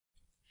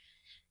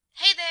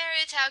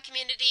UTAU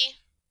Community.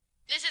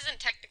 This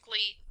isn't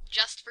technically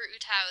just for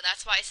UTAU,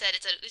 that's why I said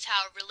it's an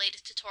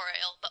UTAU-related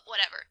tutorial, but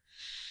whatever.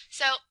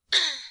 So,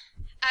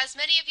 as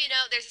many of you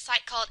know, there's a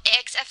site called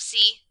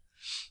Axfc.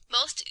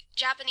 Most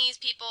Japanese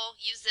people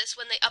use this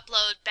when they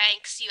upload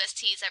banks,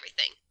 USTs,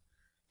 everything.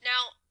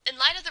 Now, in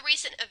light of the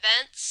recent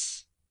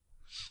events,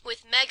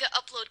 with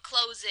MegaUpload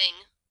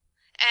closing,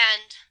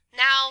 and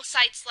now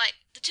sites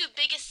like the two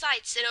biggest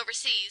sites in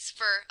overseas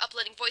for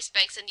uploading voice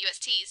banks and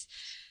USTs,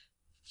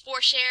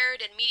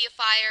 Shared and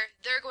Mediafire,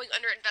 they're going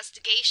under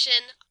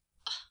investigation.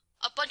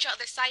 A bunch of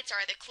other sites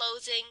are either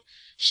closing,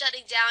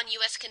 shutting down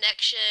US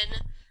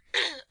connection,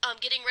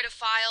 getting rid of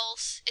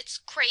files. It's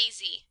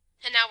crazy.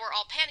 And now we're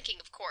all panicking,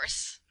 of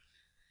course.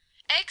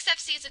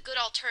 Axfc is a good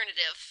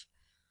alternative.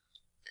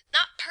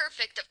 Not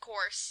perfect, of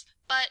course,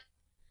 but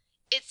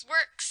it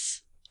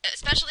works.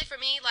 Especially for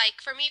me,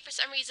 for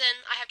some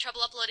reason, I have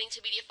trouble uploading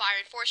to Mediafire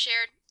and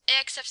Shared.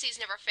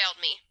 Axfc's never failed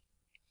me.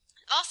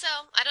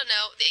 Also, I don't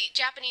know, the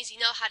Japanese, you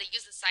know how to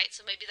use the site,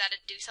 so maybe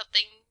that'd do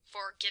something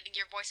for getting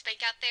your voice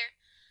bank out there.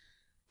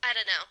 I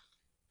don't know.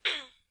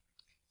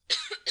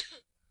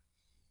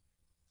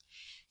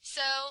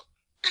 So,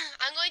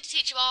 I'm going to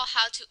teach you all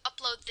how to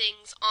upload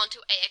things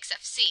onto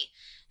Axfc,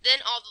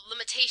 then all the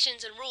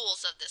limitations and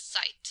rules of this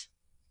site.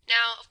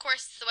 Now, of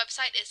course, the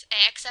website is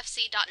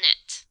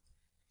axfc.net.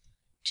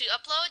 To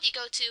upload, you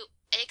go to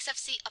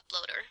Axfc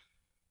Uploader,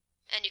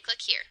 and you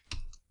click here.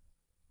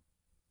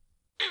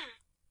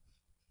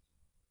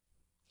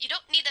 You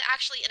don't need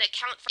actually an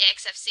account for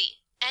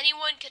Axfc.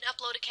 Anyone can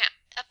upload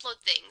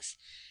things.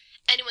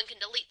 Anyone can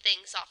delete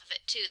things off of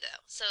it too,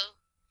 though. So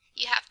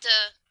you have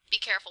to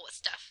be careful with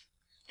stuff.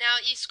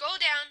 Now you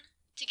scroll down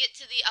to get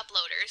to the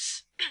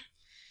uploaders.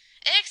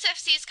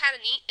 Axfc is kind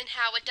of neat in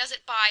how it does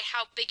it by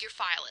how big your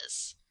file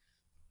is.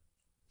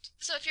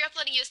 So if you're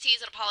uploading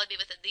USTs, it'll probably be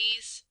within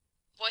these.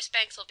 Voice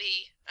banks will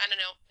be, I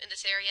don't know, in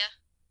this area.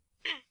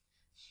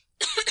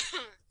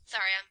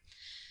 Sorry,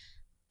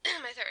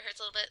 my throat hurts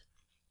a little bit.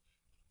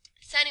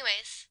 So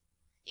anyways,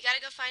 you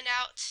gotta go find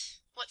out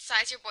what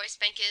size your voice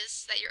bank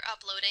is that you're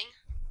uploading.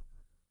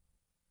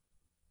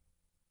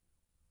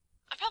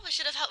 I probably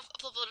should have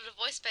uploaded a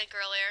voice bank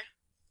earlier.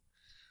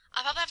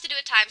 I'll probably have to do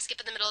a time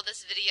skip in the middle of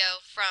this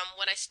video from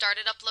when I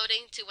started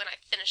uploading to when I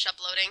finish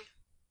uploading.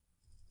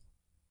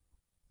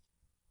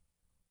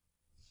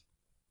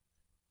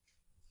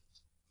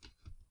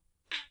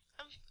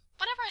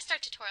 Whenever I start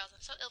tutorials,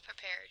 I'm so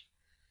ill-prepared.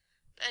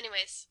 But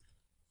anyways.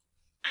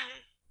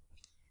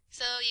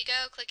 So you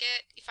go, click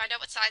it, you find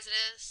out what size it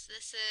is.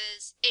 This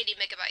is 80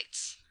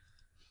 megabytes.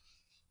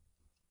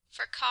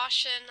 For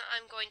caution,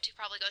 I'm going to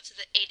probably go to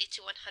the 80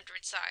 to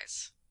 100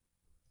 size.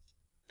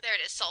 There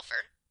it is,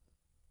 sulfur.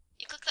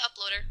 You click the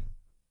uploader.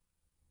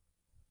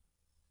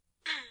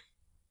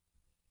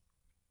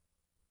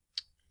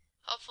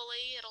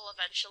 Hopefully it'll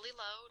eventually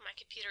load. My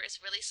computer is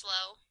really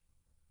slow.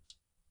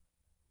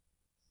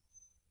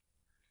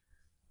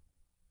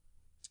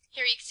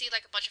 Here you can see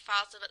like a bunch of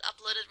files that have been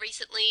uploaded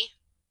recently.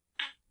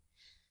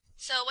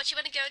 So what you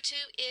want to go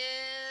to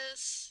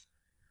is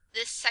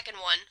this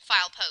second one,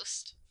 File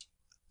Post.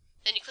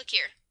 Then you click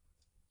here.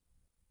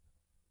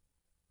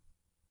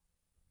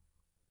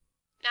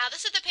 Now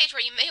this is the page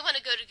where you may want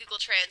to go to Google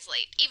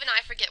Translate. Even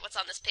I forget what's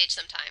on this page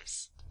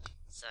sometimes.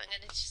 So I'm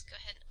going to just go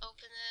ahead and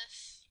open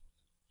this.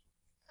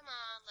 Come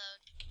on,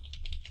 load.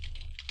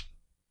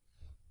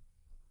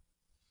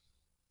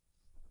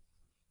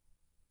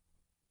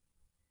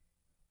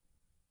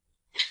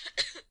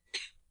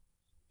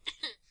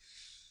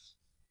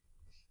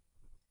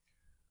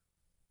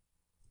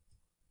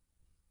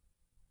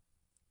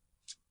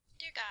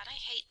 Dear God, I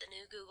hate the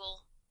new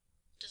Google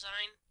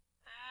design.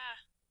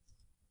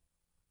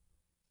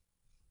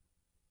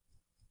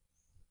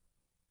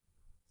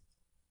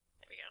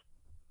 There we go.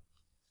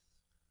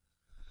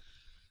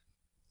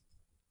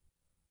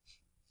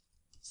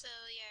 So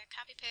yeah,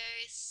 copy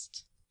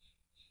paste.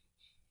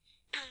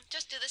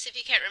 Just do this if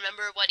you can't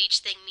remember what each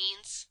thing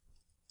means.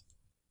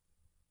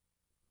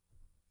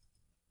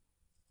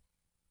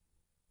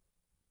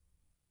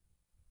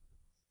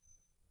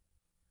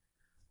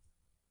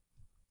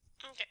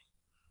 Okay.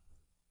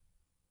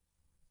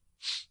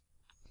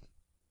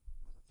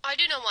 I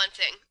do know one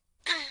thing.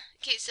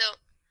 Okay, so...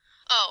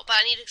 Oh, but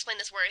I need to explain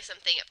this worrisome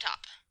thing up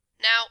top.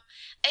 Now,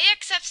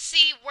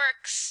 Axfc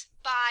works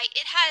by...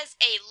 It has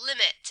a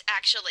limit,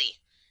 actually.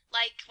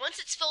 Like, once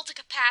it's filled to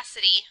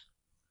capacity,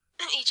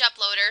 each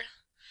uploader,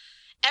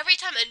 every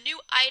time a new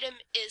item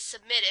is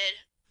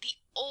submitted, the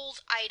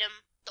oldest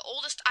item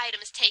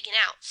is taken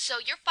out. So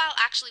your file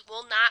actually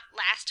will not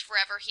last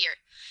forever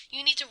here.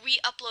 You need to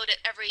re-upload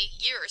it every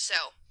year or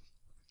so.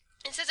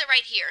 It says it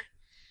right here.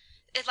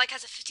 It like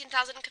has a 15,000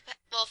 15,000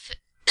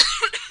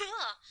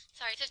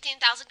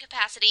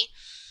 capacity.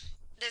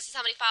 This is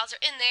how many files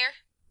are in there.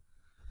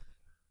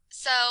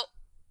 So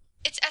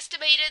it's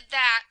estimated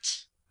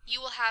that you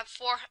will have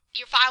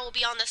your file will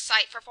be on this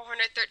site for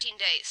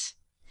 413 days.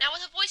 Now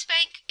with a voice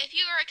bank, if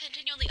you are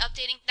continually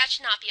updating, that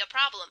should not be a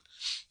problem.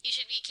 You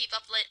should keep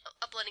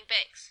uploading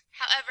banks.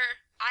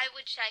 However, I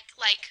would check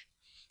like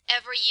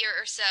every year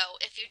or so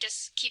if you're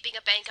just keeping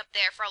a bank up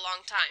there for a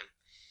long time.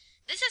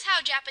 This is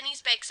how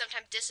Japanese banks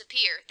sometimes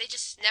disappear. They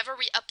just never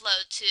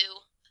re-upload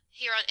to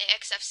here on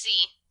Axfc,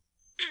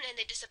 and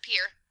they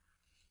disappear.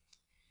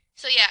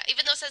 So yeah,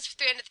 even though it says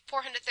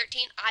 413,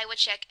 I would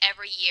check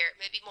every year,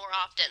 maybe more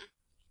often,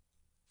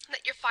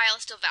 that your file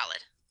is still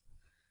valid.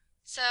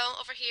 So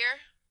over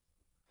here,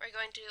 we're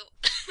going to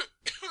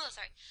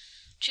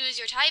choose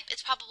your type.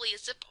 It's probably a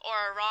zip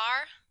or a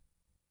RAR.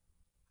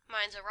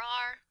 Mine's a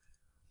RAR.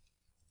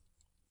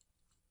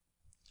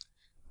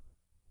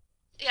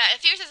 Yeah,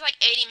 if yours is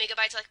like 80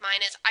 megabytes like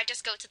mine is, I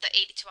just go to the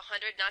 80 to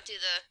 100, not do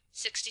the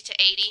 60 to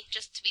 80,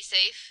 just to be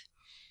safe.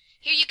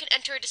 Here you can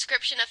enter a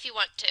description if you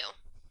want to.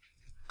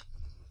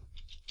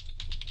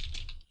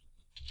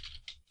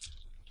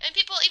 And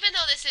people, even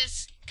though this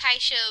is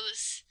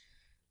Kaisho's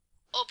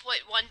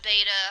 0.1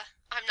 beta,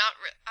 I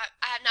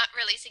am not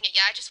releasing it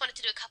yet. I just wanted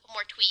to do a couple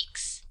more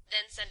tweaks,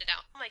 then send it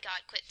out. Oh my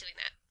god, quit doing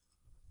that.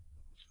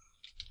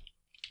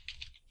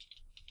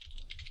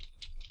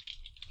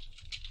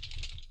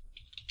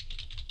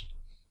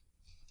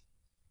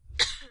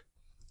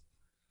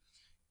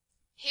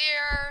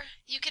 Here,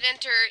 you can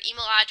enter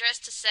email address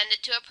to send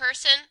it to a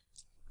person.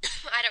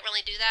 I don't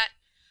really do that.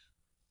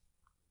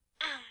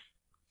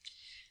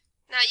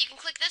 Now, you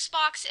can click this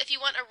box if you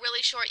want a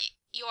really short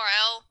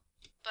URL,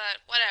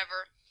 but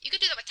whatever. You could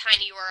do that with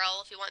tiny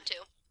URL if you want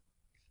to.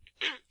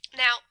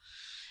 Now,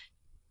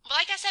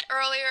 like I said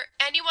earlier,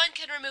 anyone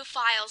can remove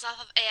files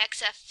off of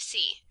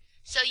Axfc.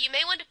 So you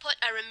may want to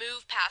put a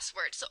remove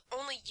password, so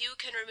only you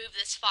can remove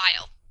this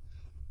file.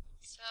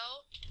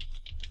 So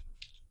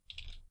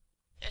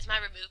there's my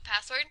remove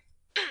password.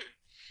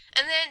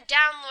 And then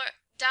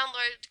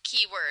download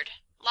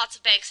keyword. Lots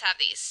of banks have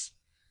these.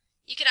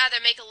 You can either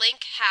make a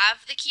link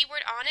have the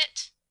keyword on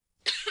it,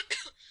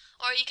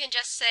 or you can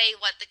just say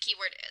what the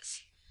keyword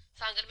is.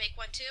 So I'm going to make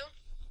one too.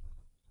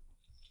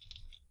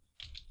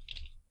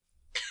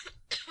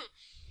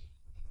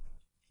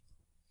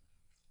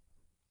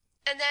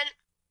 And then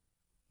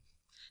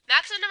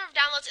maximum number of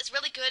downloads is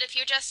really good if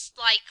you're just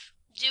like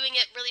doing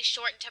it really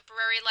short and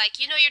temporary, like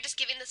you're just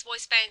giving this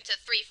voice bank to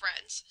 3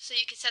 friends, so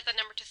you can set that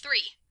number to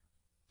 3.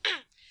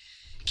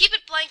 Keep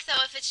it blank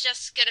though if it's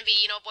just gonna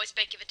be voice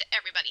bank, give it to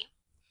everybody.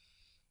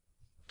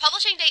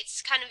 Publishing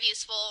date's kind of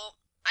useful,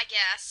 I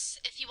guess,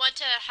 if you want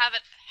to have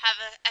an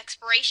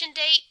expiration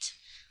date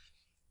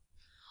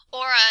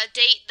or a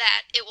date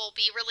that it will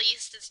be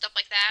released and stuff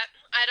like that.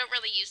 I don't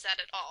really use that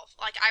at all.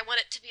 Like, I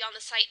want it to be on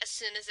the site as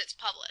soon as it's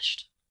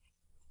published.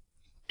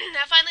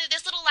 Now finally,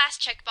 this little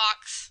last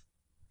checkbox.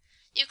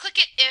 You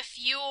click it if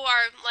you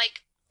are,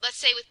 like,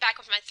 let's say back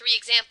with my 3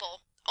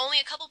 example,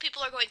 only a couple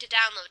people are going to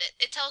download it.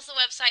 It tells the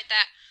website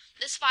that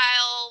this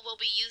file will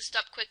be used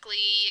up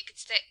quickly,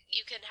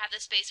 you can have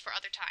this space for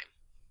other time.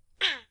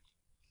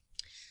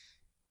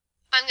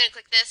 I'm going to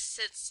click this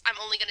since I'm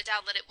only going to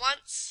download it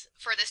once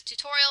for this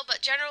tutorial,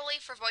 but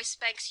generally for voice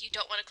banks you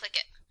don't want to click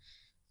it.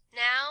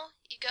 Now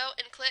you go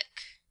and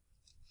click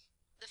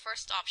the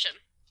first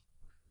option.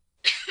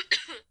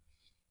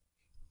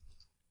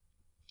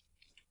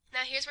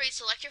 Now here's where you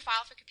select your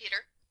file for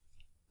computer.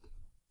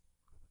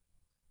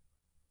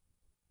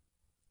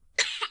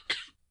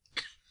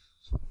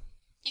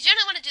 You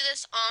generally want to do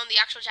this on the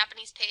actual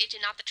Japanese page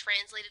and not the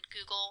translated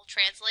Google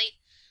Translate,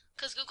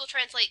 because Google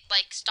Translate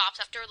stops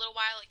after a little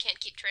while. It can't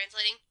keep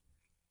translating.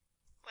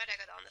 Why did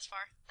I go down this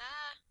far?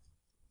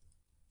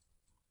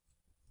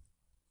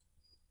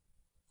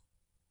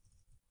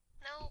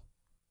 No.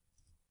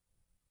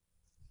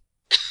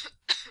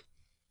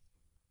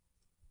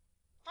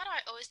 Why do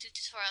I always do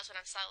tutorials when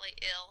I'm slightly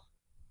ill?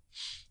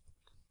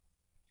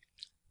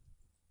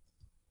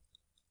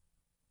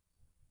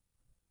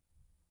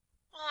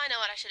 Well, I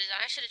know what I should have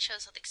done. I should have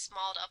chose something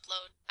small to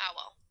upload. Ah,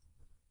 well.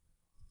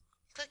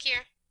 Click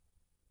here.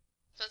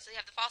 So once you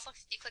have the file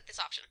select, you click this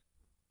option.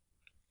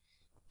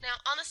 Now,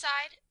 on the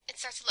side,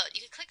 it starts to load.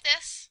 You can click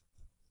this,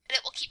 and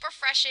it will keep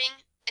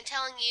refreshing and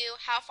telling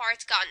you how far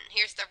it's gotten.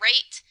 Here's the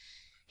rate,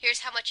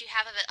 here's how much you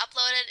have of it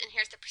uploaded, and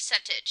here's the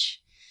percentage.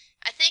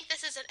 I think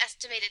this is an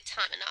estimated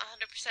time. I'm not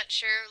 100%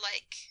 sure,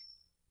 like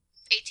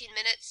 18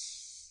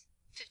 minutes,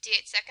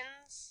 58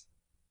 seconds.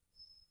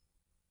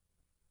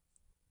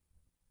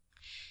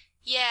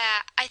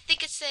 Yeah, I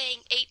think it's saying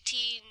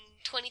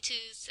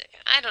 18:22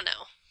 seconds. I don't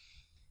know.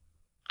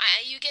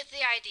 You get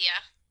the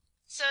idea.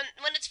 So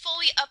when it's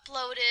fully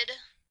uploaded,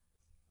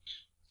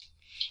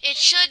 it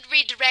should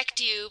redirect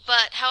you,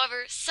 but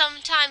however,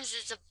 sometimes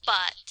it's a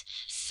but,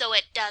 so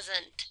it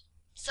doesn't.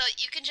 So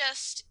you can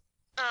just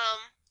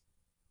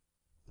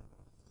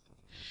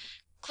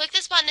click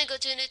this button and go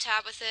to a new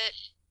tab with it,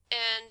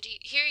 and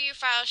here your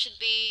file should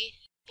be.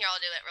 Here, I'll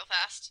do it real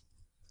fast.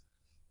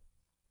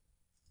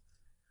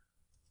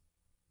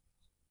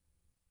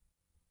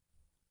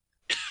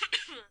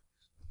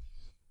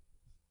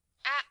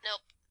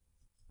 Nope.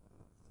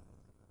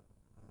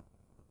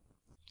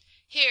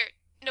 Here.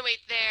 No, wait,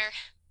 there.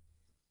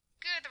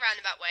 Go the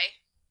roundabout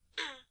way.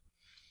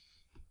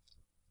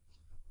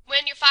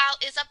 When your file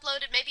is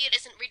uploaded, maybe it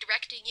isn't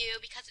redirecting you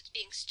because it's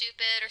being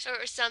stupid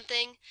or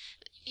something.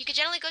 you could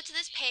generally go to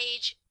this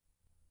page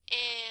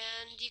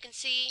and you can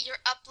see your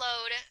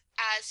upload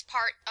as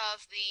part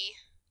of the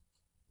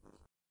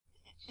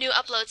new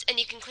uploads, and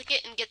you can click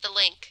it and get the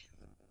link.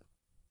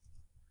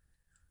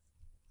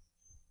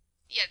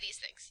 Yeah, these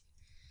things.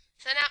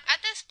 So now at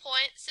this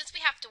point, since we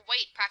have to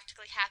wait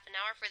practically half an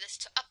hour for this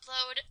to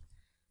upload,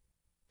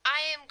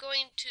 I am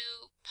going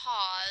to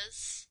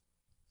pause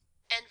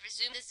and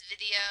resume this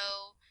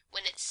video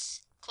when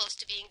it's close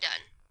to being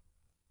done.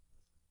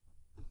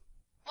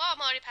 Well,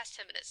 I'm already past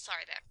 10 minutes,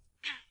 sorry there.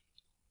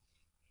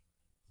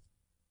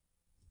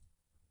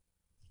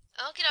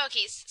 Okie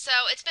dokies,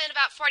 so it's been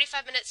about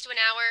 45 minutes to an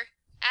hour.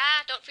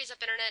 Don't freeze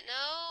up internet,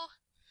 no.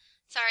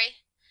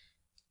 Sorry.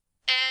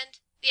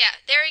 And,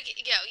 yeah, there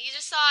you go. You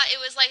just saw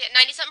it was like at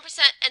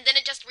 90-something%, and then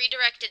it just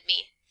redirected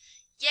me.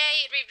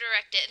 Yay, it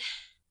redirected.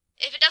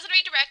 If it doesn't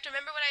redirect,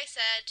 remember what I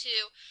said,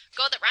 to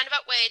go the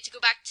roundabout way to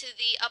go back to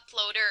the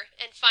uploader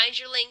and find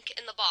your link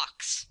in the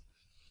box.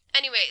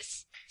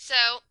 Anyways,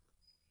 so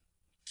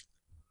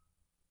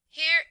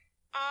here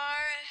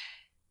are,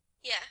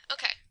 yeah,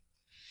 okay.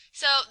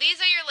 So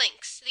these are your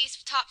links, these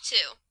top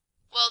two.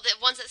 Well, the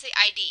ones that say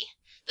ID.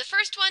 The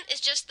first one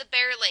is just the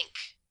bare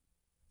link.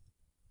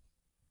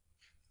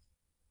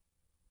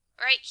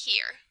 Right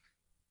here.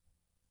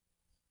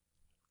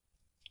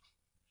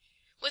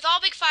 With all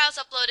big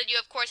files uploaded, you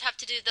of course have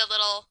to do the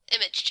little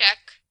image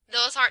check.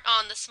 Those aren't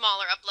on the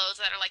smaller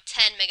uploads that are like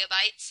 10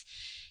 megabytes.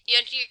 You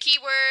enter your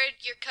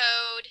keyword, your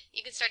code,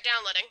 you can start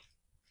downloading.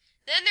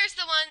 Then there's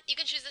the one, you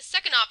can choose the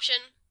second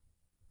option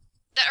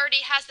that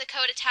already has the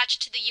code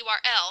attached to the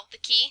URL, the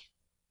key.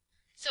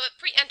 So it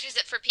pre-enters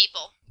it for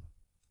people.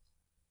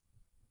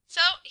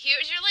 So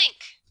here's your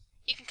link.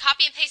 You can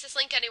copy and paste this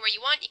link anywhere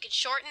you want. You can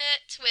shorten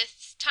it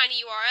with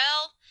tiny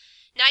URL.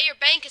 Now your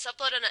bank is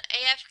uploaded on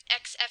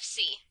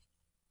Axfc.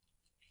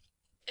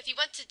 If you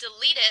want to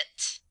delete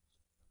it,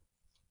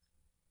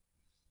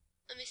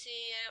 let me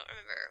see, I don't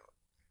remember.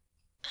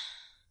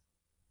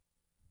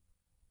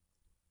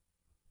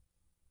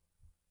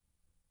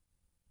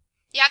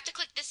 You have to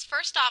click this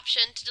first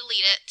option to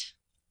delete it.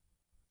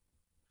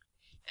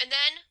 And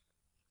then,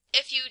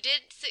 if you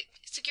did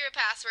secure a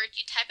password,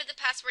 you type in the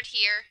password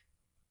here,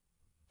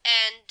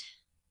 and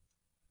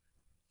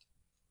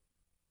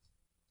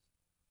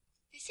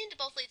they seem to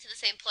both lead to the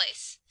same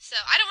place. So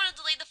I don't want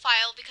to delete the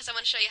file because I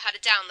want to show you how to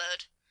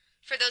download,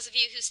 for those of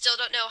you who still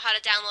don't know how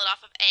to download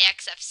off of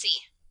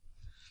Axfc.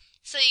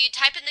 So you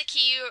type in the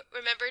key you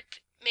remembered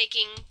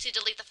making to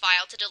delete the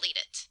file to delete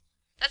it.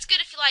 That's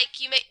good if you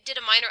did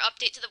a minor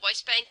update to the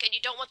voice bank and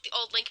you don't want the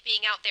old link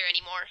being out there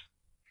anymore.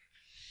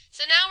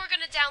 So now we're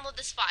going to download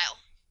this file.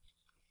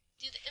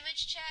 Do the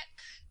image check.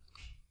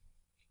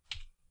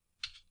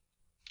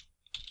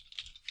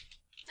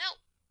 No.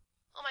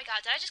 Oh my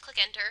god, did I just click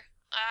enter?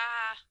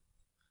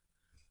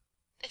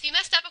 If you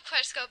messed up, of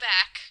course, go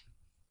back.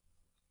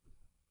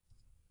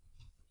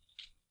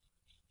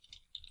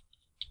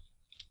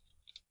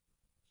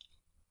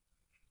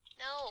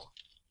 No.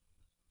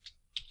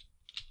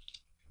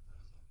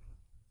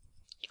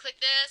 You click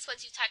this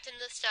once you've typed in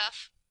the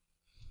stuff.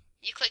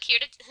 You click here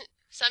to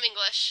some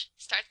English.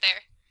 Start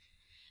there.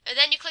 And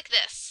then you click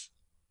this.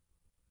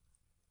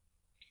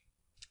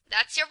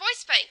 That's your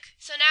voice bank.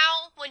 So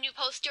now, when you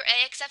post your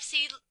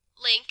Axfc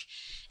link,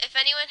 if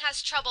anyone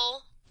has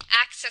trouble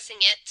accessing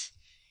it,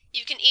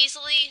 you can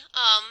easily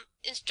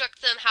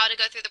instruct them how to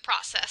go through the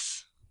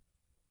process.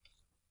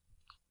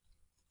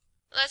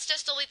 Let's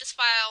just delete this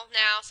file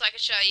now so I can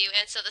show you,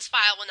 and so this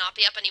file will not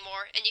be up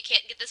anymore, and you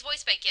can't get this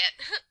voice bank yet.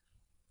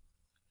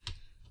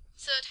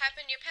 So type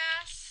in your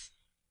pass.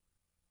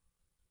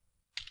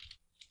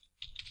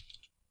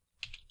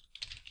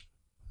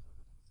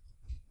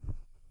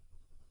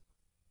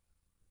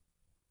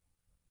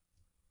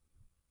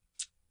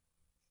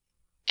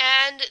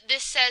 And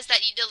this says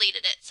that you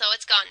deleted it, so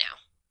it's gone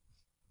now.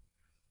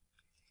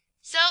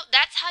 So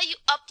that's how you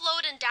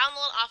upload and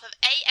download off of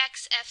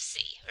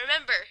Axfc.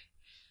 Remember,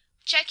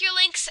 check your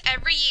links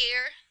every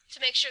year to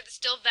make sure they're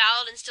still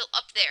valid and still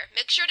up there.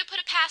 Make sure to put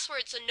a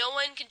password so no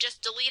one can just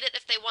delete it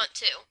if they want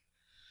to.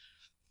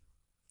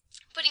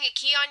 Putting a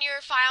key on your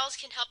files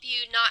can help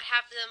you not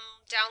have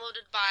them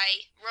downloaded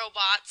by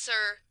robots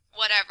or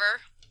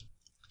whatever.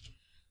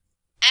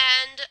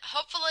 And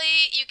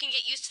hopefully you can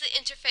get used to the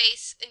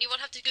interface and you won't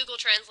have to Google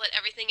Translate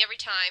everything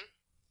every time.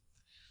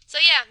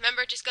 So yeah,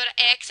 remember, just go to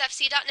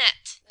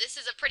axfc.net. This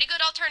is a pretty good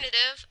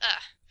alternative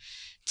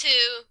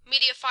to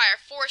Mediafire,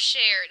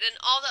 Shared, and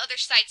all the other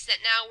sites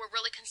that now we're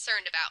really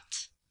concerned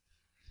about.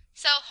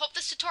 So, hope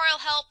this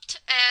tutorial helped,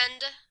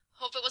 and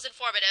hope it was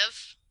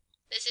informative.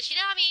 This is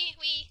Shinami.